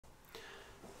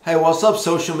Hey, what's up,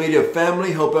 social media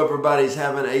family? Hope everybody's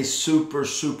having a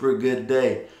super good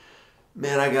day.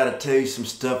 Man, I got to tell you some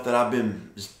stuff that I've been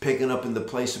just picking up in the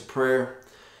place of prayer.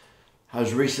 I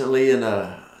was recently in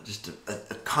a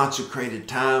consecrated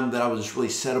time that I was just really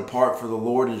set apart for the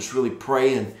Lord and just really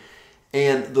praying.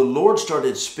 And the Lord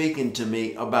started speaking to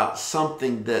me about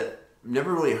something that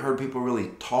never really heard people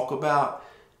really talk about.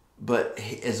 But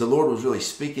as the Lord was really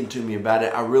speaking to me about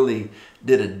it, I really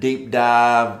did a deep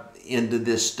dive into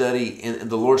this study, and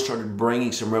the Lord started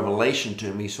bringing some revelation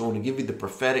to me. So I want to give you the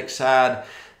prophetic side,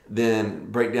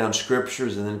 then break down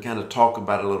scriptures, and then kind of talk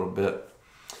about it a little bit.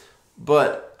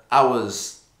 But I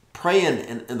was praying,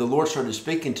 and the Lord started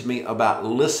speaking to me about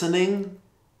listening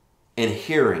and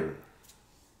hearing.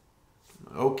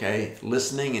 Okay,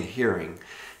 listening and hearing.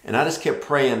 And I just kept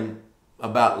praying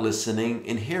about listening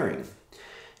and hearing.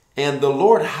 And the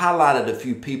Lord highlighted a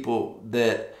few people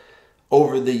that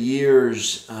over the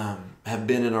years have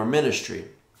been in our ministry.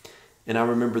 And I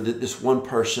remember that this one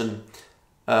person,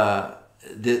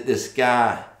 this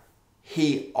guy,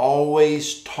 he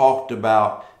always talked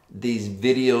about these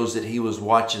videos that he was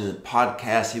watching and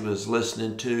podcasts he was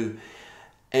listening to.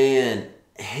 And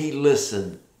he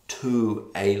listened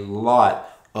to a lot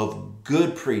of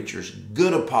good preachers,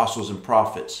 good apostles and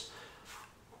prophets.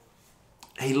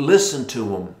 He listened to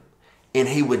them. And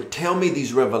he would tell me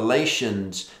these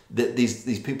revelations that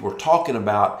these people were talking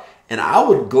about, and I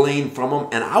would glean from them,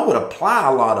 and I would apply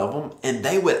a lot of them, and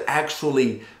they would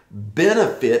actually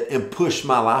benefit and push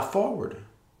my life forward.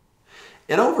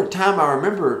 And over time, I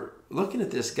remember looking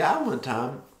at this guy one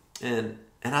time, and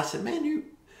I said, man,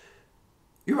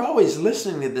 you're always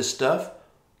listening to this stuff,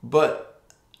 but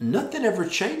nothing ever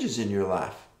changes in your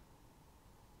life.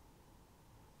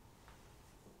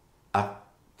 I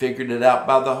figured it out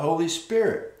by the Holy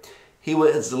Spirit. He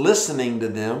was listening to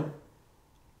them,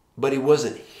 but he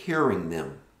wasn't hearing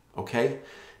them. Okay?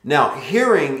 Now,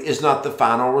 hearing is not the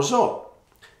final result.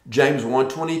 James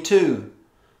 1:22,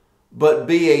 but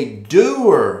be a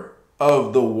doer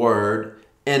of the word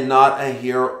and not a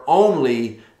hearer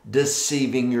only,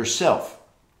 deceiving yourself.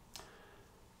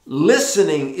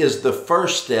 Listening is the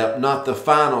first step, not the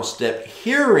final step.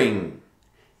 Hearing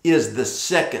is the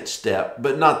second step,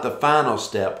 but not the final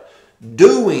step.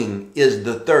 Doing is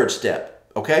the third step,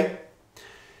 okay?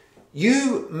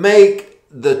 You make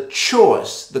the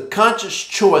choice, the conscious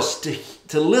choice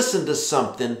to listen to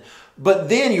something, but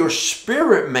then your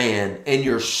spirit man and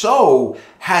your soul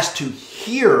has to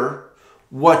hear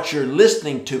what you're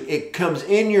listening to. It comes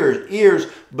in your ears,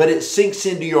 but it sinks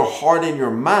into your heart and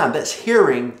your mind. That's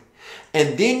hearing.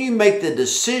 And then you make the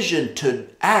decision to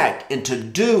act and to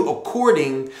do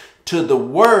according to the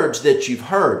words that you've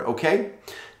heard, okay?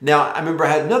 Now, I remember I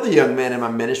had another young man in my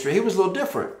ministry. He was a little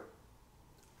different.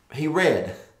 He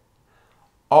read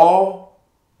all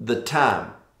the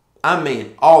time. I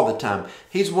mean, all the time.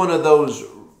 He's one of those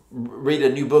read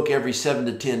a new book every 7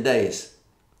 to 10 days,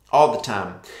 all the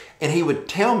time. And he would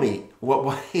tell me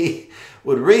what he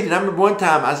would read. And I remember one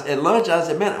time at lunch, I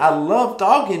said, man, I love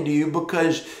talking to you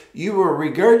because you were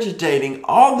regurgitating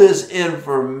all this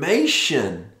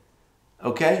information.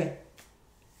 Okay?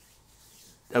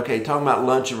 Okay, talking about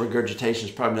lunch and regurgitation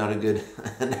is probably not a good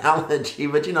analogy,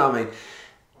 but you know what I mean.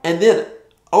 And then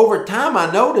over time,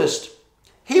 I noticed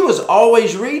he was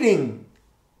always reading,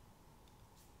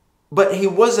 but he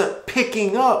wasn't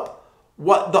picking up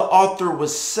what the author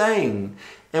was saying.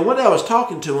 And when I was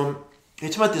talking to him,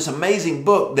 it's about this amazing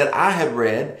book that I had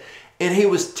read, and he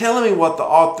was telling me what the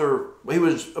author, he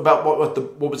was about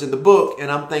what was in the book,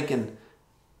 and I'm thinking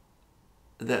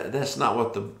that's not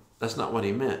what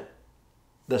he meant.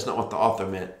 That's not what the author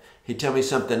meant. He'd tell me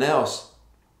something else.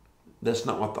 That's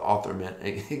not what the author meant.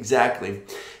 Exactly.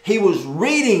 He was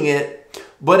reading it,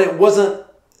 but he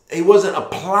wasn't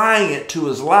applying it to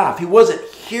his life. He wasn't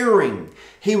hearing.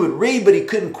 He would read, but he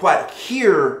couldn't quite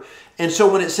hear. And so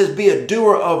when it says be a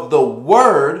doer of the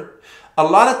word, a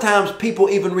lot of times people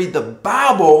even read the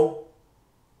Bible,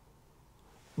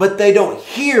 but they don't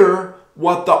hear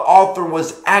what the author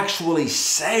was actually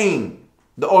saying.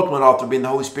 The ultimate author being the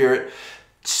Holy Spirit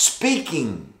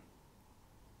speaking.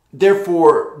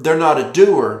 Therefore, they're not a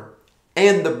doer.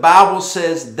 And the Bible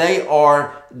says they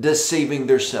are deceiving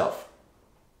themselves.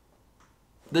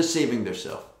 Deceiving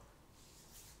themselves.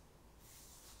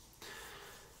 I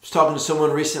was talking to someone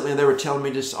recently, and they were telling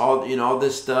me just all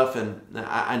this stuff, and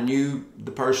I knew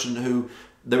the person who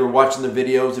they were watching the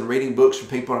videos and reading books from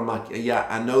people, and I'm like, yeah,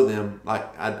 I know them.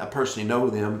 Like, I personally know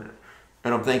them.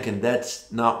 And I'm thinking,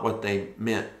 that's not what they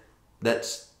meant.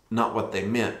 That's not what they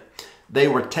meant. They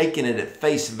were taking it at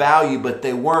face value, but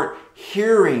they weren't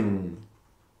hearing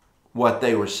what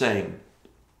they were saying.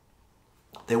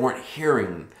 They weren't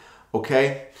hearing,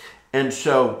 okay? And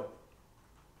so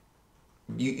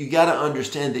you got to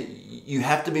understand that you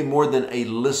have to be more than a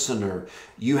listener.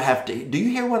 You have to, do you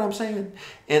hear what I'm saying?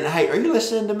 And hey, are you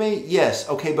listening to me? Yes,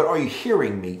 okay, but are you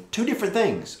hearing me? Two different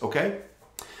things, okay?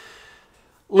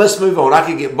 Let's move on. I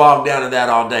could get bogged down in that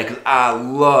all day because I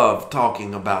love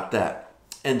talking about that.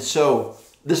 And so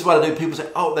this is what I do. People say,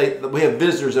 oh, we have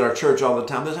visitors at our church all the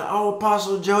time. They say, oh,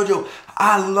 Apostle JoJo,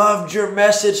 I loved your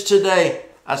message today.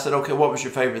 I said, okay, what was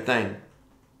your favorite thing?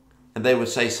 And they would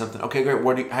say something. Okay, great.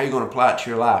 How are you going to apply it to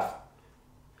your life?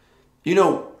 You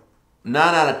know,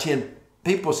 9 out of 10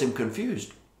 people seem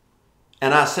confused.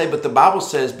 And I say, but the Bible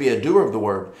says be a doer of the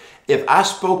word. If I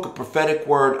spoke a prophetic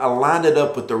word, I lined it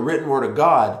up with the written word of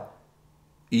God,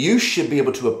 you should be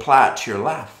able to apply it to your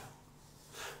life.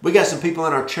 We got some people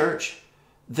in our church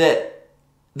that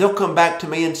they'll come back to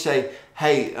me and say,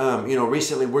 hey,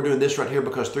 recently we're doing this right here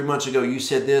because 3 months ago you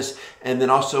said this. And then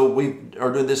also we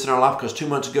are doing this in our life because 2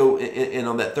 months ago and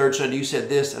on that third Sunday you said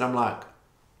this. And I'm like,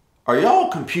 are y'all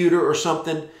a computer or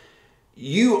something?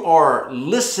 You are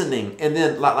listening. And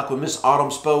then like when Miss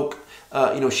Autumn spoke,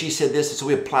 she said this. And so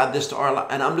we applied this to our life.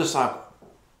 And I'm just like,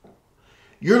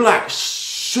 you're like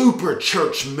super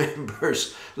church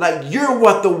members. Like you're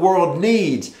what the world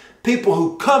needs. People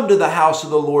who come to the house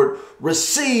of the Lord,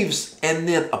 receives and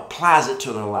then applies it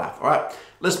to their life. All right,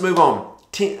 let's move on.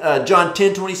 John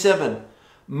 10:27.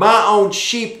 My own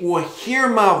sheep will hear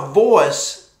my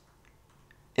voice,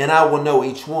 and I will know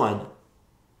each one,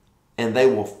 and they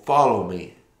will follow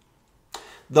me.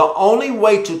 The only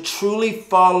way to truly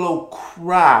follow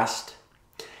Christ,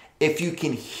 if you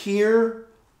can hear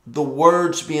the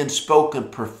words being spoken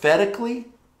prophetically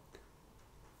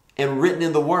and written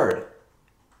in the Word.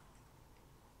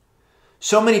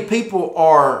 So many people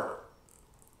are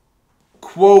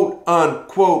quote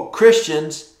unquote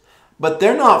Christians, but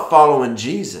they're not following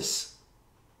Jesus.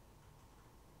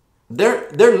 They're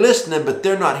listening, but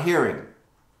they're not hearing.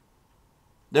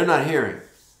 They're not hearing.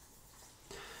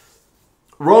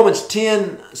 Romans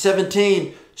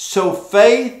 10:17. So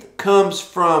faith comes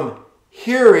from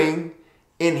hearing,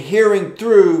 and hearing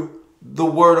through the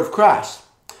word of Christ.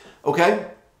 Okay?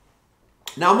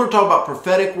 Now I'm going to talk about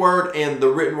prophetic word and the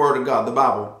written word of God, the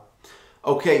Bible.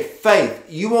 Okay, faith.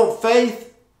 You want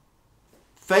faith?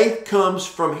 Faith comes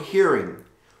from hearing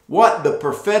what? The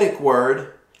prophetic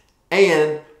word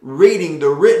and reading the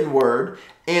written word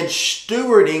and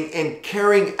stewarding and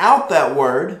carrying out that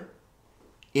word.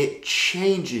 It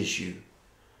changes you.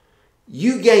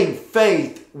 You gain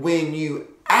faith when you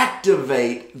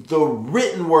activate the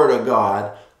written word of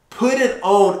God, put it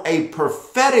on a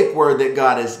prophetic word that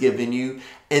God has given you,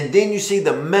 and then you see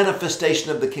the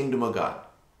manifestation of the kingdom of God.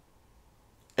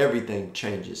 Everything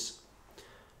changes.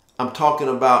 I'm talking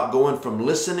about going from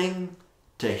listening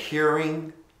to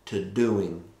hearing to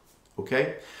doing.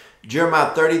 Okay?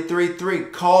 Jeremiah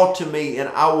 33:3, call to me and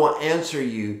I will answer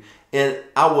you, and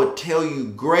I will tell you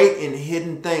great and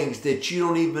hidden things that you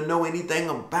don't even know anything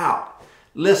about.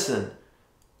 Listen,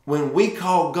 when we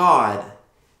call God,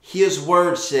 His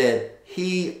word said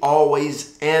He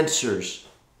always answers.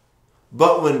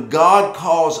 But when God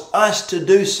calls us to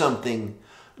do something,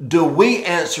 do we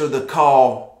answer the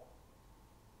call,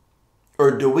 or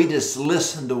do we just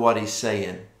listen to what He's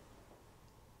saying?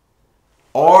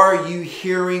 Are you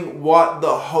hearing what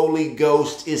the Holy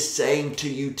Ghost is saying to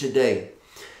you today?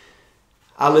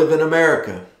 I live in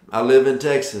America. I live in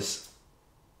Texas.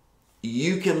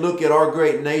 You can look at our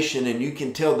great nation and you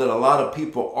can tell that a lot of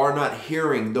people are not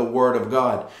hearing the word of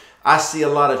God. I see a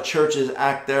lot of churches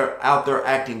out there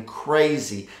acting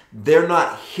crazy. They're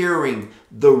not hearing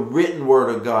the written word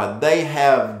of God. They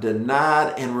have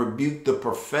denied and rebuked the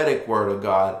prophetic word of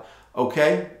God.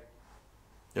 Okay?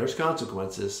 There's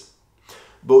consequences.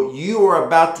 But you are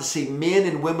about to see men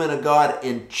and women of God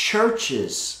in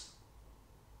churches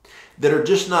that are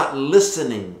just not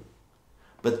listening,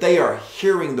 but they are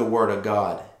hearing the word of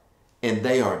God, and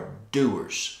they are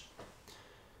doers.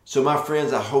 So my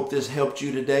friends, I hope this helped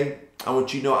you today. I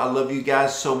want you to know I love you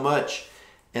guys so much,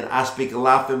 and I speak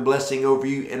life and blessing over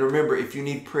you. And remember, if you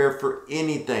need prayer for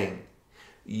anything,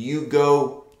 you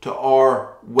go to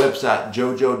our website,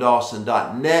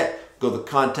 joejoedawson.net. Go to the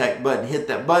contact button, hit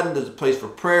that button. There's a place for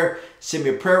prayer. Send me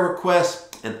a prayer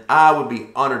request, and I would be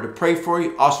honored to pray for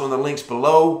you. Also in the links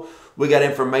below, we got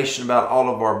information about all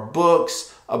of our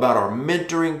books, about our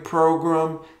mentoring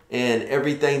program, and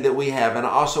everything that we have. And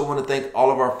I also want to thank all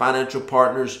of our financial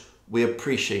partners. We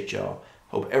appreciate y'all.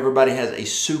 Hope everybody has a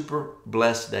super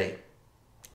blessed day.